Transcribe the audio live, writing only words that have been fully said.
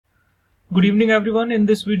Good evening, everyone. In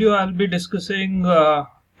this video, I'll be discussing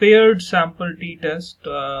paired sample t-test.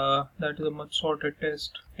 That is a much sorted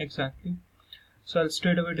test exactly. So I'll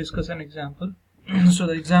straight away discuss an example. So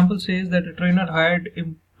the example says that a trainer hired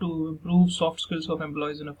to improve soft skills of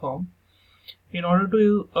employees in a firm. In order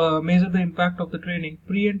to measure the impact of the training,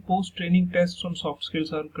 pre and post training tests on soft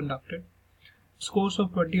skills are conducted. Scores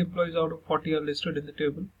of 20 employees out of 40 are listed in the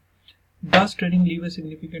table. Does training leave a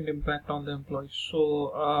significant impact on the employees?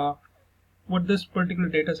 So what this particular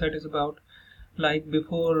data set is about, like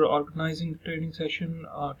before organizing the training session,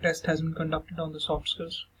 a test has been conducted on the soft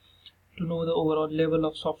skills to know the overall level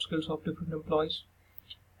of soft skills of different employees,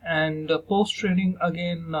 and post training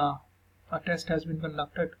again a test has been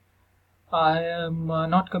conducted. I am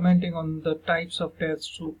not commenting on the types of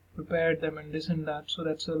tests, who prepared them and this and that, so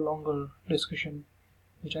that's a longer discussion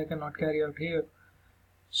which I cannot carry out here.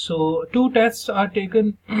 So two tests are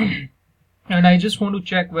taken and I just want to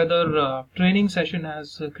check whether training session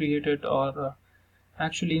has created or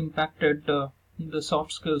actually impacted the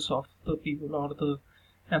soft skills of the people or the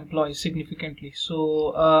employees significantly.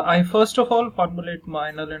 So I first of all formulate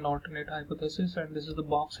my null and alternate hypothesis, and this is the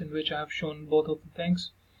box in which I have shown both of the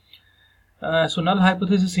things. So null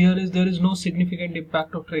hypothesis here is there is no significant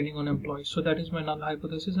impact of training on employees. So that is my null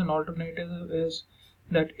hypothesis, and alternative is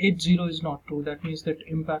that H0 is not true. That means that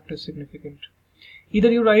impact is significant. Either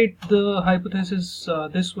you write the hypothesis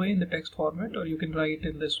this way in the text format, or you can write it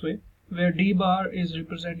in this way, where D bar is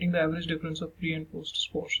representing the average difference of pre and post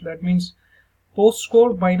scores. That means post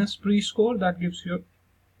score minus pre score, that gives you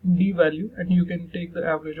D value, and you can take the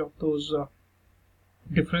average of those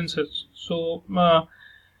differences. So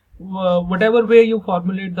whatever way you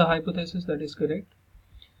formulate the hypothesis, that is correct.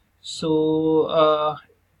 So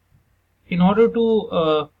in order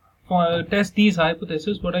to test these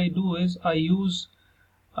hypotheses, what I do is I use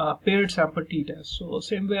paired sample t-test. So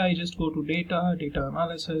same way, I just go to data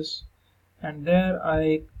analysis, and there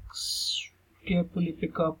I carefully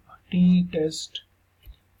pick up t-test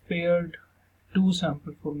paired 2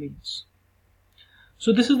 sample for means.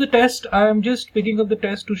 So this is the test. I am just picking up the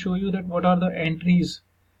test to show you that what are the entries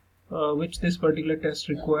which this particular test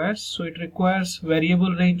requires. So it requires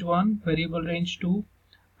variable range 1, variable range 2,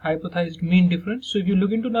 hypothesized mean difference. So if you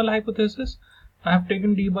look into null hypothesis, I have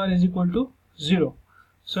taken d bar is equal to 0.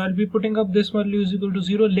 So I'll be putting up this value is equal to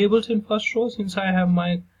 0. Labels in first row, since I have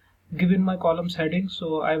given my columns heading,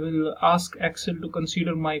 so I will ask Excel to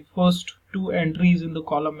consider my first 2 entries in the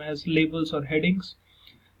column as labels or headings.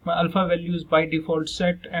 My alpha value is by default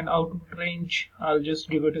set, and output range, I'll just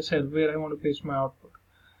give it a cell where I want to paste my output.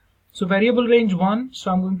 So variable range 1,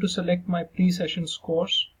 so I'm going to select my pre-session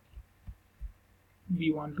scores,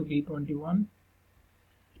 B1 to B21.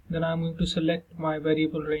 Then I'm going to select my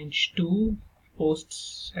variable range 2,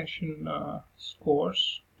 post-session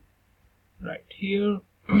scores, right here.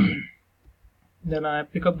 Then I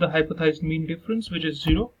pick up the hypothesized mean difference, which is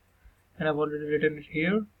 0, and I've already written it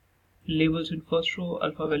here. Labels in first row,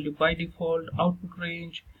 alpha value by default, output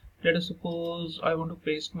range. Let us suppose I want to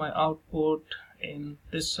paste my output in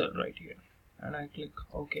this cell right here, and I click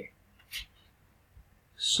OK.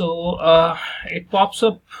 So it pops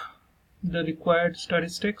up the required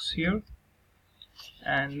statistics here,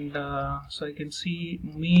 and so I can see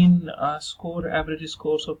mean score, average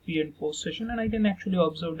scores of pre and post session, and I can actually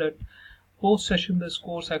observe that post session the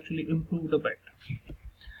scores actually improved a bit.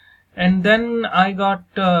 And then I got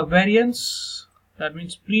variance. That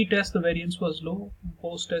means pre-test the variance was low,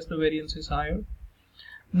 post-test the variance is higher.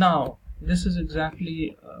 Now this is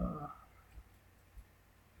exactly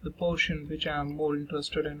the portion which I am more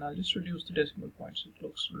interested in. I'll just reduce the decimal points, it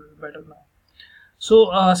looks a little better now.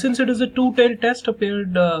 So since it is a two-tailed test, a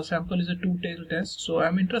paired sample is a two-tailed test, so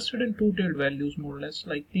I'm interested in two-tailed values more or less,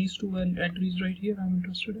 like these 2 entries right here. I'm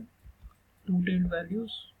interested in two-tailed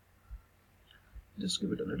values. Just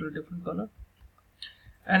give it a little different color.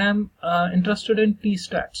 And I'm interested in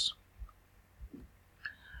t-stats.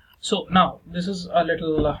 So now this is a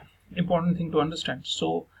little important thing to understand.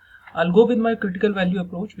 So I'll go with my critical value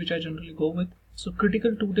approach, which I generally go with. So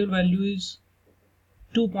critical two-tail value is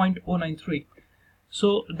 2.093.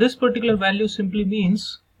 So this particular value simply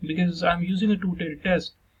means, because I'm using a two-tail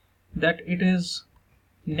test, that it is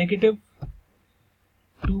negative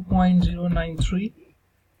 2.093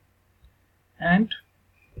 and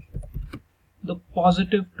the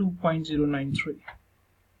positive 2.093,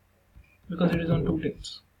 because it is on two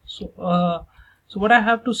tails. So so what I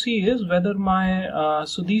have to see is whether my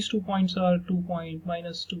so these 2 points are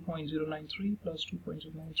minus 2.093 plus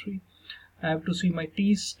 2.093. I have to see my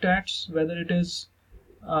t stats, whether it is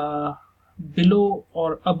below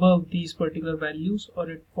or above these particular values, or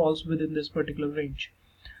it falls within this particular range.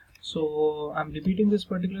 So I'm repeating this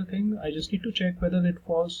particular thing. I just need to check whether it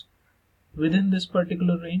falls within this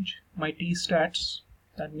particular range, my T stats,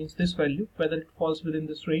 that means this value, whether it falls within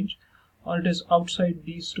this range or it is outside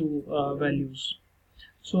these two values.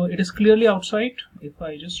 So it is clearly outside. If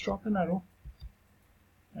I just drop an arrow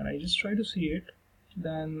and I just try to see it,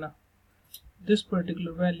 then this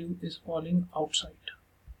particular value is falling outside.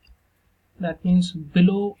 That means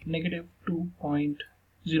below negative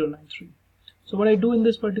 2.093. So what I do in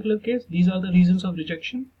this particular case, these are the reasons of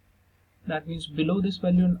rejection. That means below this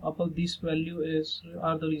value and above this value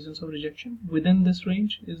are the reasons of rejection. Within this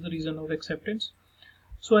range is the reason of acceptance.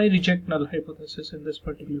 So I reject null hypothesis in this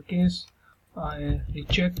particular case. I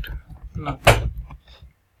reject null.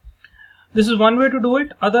 This is one way to do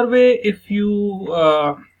it. Other way, if you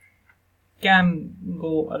can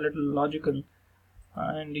go a little logical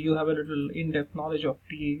and you have a little in-depth knowledge of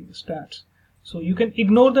T stats, so you can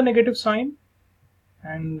ignore the negative sign,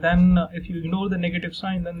 and then if you ignore the negative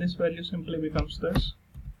sign, then this value simply becomes this.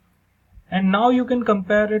 And now you can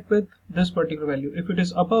compare it with this particular value. If it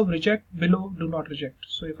is above, reject; below, do not reject.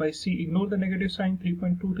 So if I see ignore the negative sign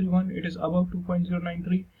 3.231, it is above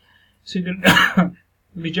 2.093, so you can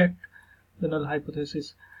reject the null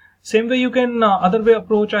hypothesis. Same way you can, other way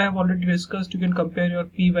approach I have already discussed, you can compare your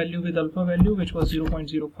p value with alpha value, which was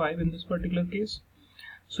 0.05 in this particular case.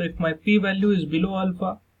 So if my p value is below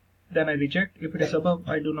alpha, then I reject. If it is above,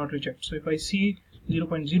 I do not reject. So if I see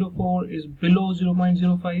 0.04 is below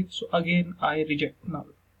 0.05, so again I reject null.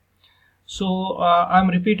 So I'm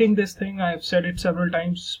repeating this thing. I have said it several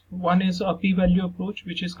times. One is a p-value approach,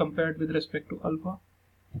 which is compared with respect to alpha,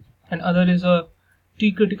 and other is a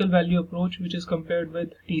t critical value approach, which is compared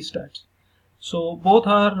with t stats. So both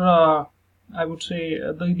are, I would say,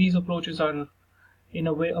 these approaches are in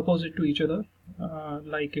a way opposite to each other.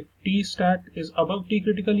 Like if t stat is above t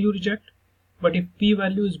critical, you reject, but if p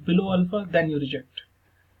value is below alpha, then you reject.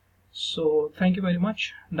 So thank you very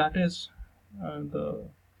much. That is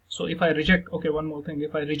so if I reject, okay, one more thing,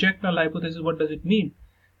 if I reject null hypothesis, what does it mean?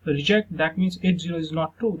 Reject, that means H0 is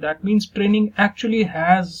not true. That means training actually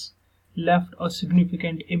has left a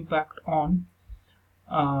significant impact on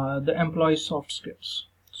the employee's soft skills.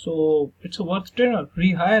 So it's a worth trainer,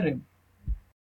 rehire him.